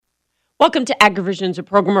Welcome to AgriVisions, a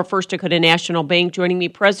program of First Dakota National Bank. Joining me,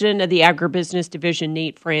 President of the Agribusiness Division,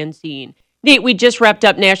 Nate Franzen. Nate, we just wrapped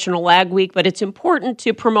up National Ag Week, but it's important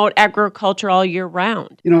to promote agriculture all year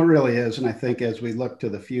round. It really is. And I think as we look to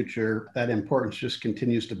the future, that importance just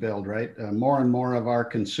continues to build, right? More and more of our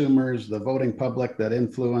consumers, the voting public that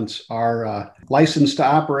influence our license to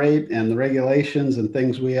operate and the regulations and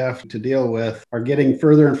things we have to deal with are getting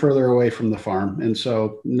further and further away from the farm. And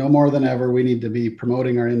so no more than ever, we need to be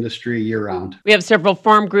promoting our industry year round. We have several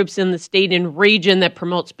farm groups in the state and region that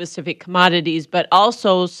promote specific commodities, but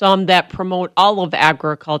also some that promote all of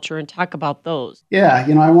agriculture, and talk about those. Yeah,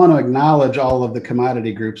 I want to acknowledge all of the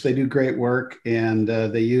commodity groups. They do great work, and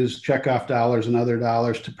they use checkoff dollars and other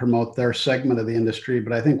dollars to promote their segment of the industry.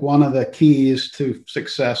 But I think one of the keys to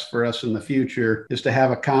success for us in the future is to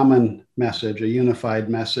have a common message, a unified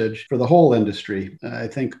message for the whole industry. I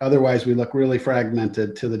think otherwise we look really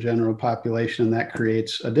fragmented to the general population, and that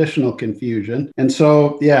creates additional confusion. And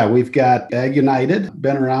so, we've got Ag United,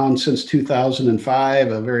 been around since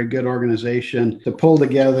 2005, a very good organization to pull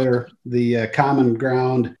together the common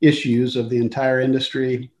ground issues of the entire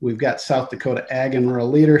industry. We've got South Dakota Ag and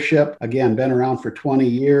Rural Leadership, again, been around for 20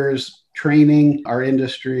 years, training our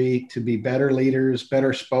industry to be better leaders, better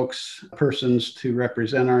spokespersons to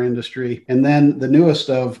represent our industry. And then the newest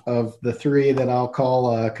of the three that I'll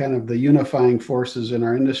call kind of the unifying forces in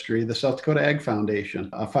our industry, the South Dakota Ag Foundation,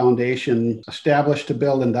 a foundation established to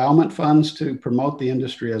build endowment funds to promote the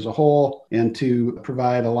industry as a whole and to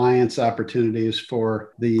provide alliance opportunities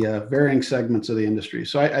for the varying segments of the industry.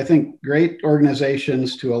 So I think great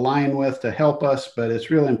organizations to align with, to help us, but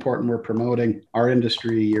it's really important we're promoting our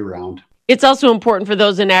industry year round. It's also important for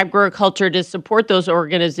those in agriculture to support those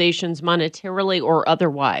organizations monetarily or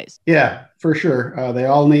otherwise. Yeah, for sure. They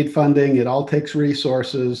all need funding. It all takes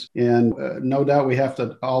resources. And no doubt we have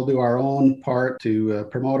to all do our own part to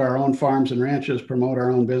promote our own farms and ranches, promote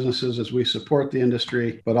our own businesses as we support the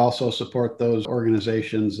industry, but also support those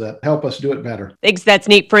organizations that help us do it better. Thanks. That's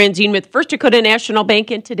Nate Franzen with First Dakota National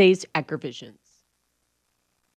Bank in today's AgriVisions.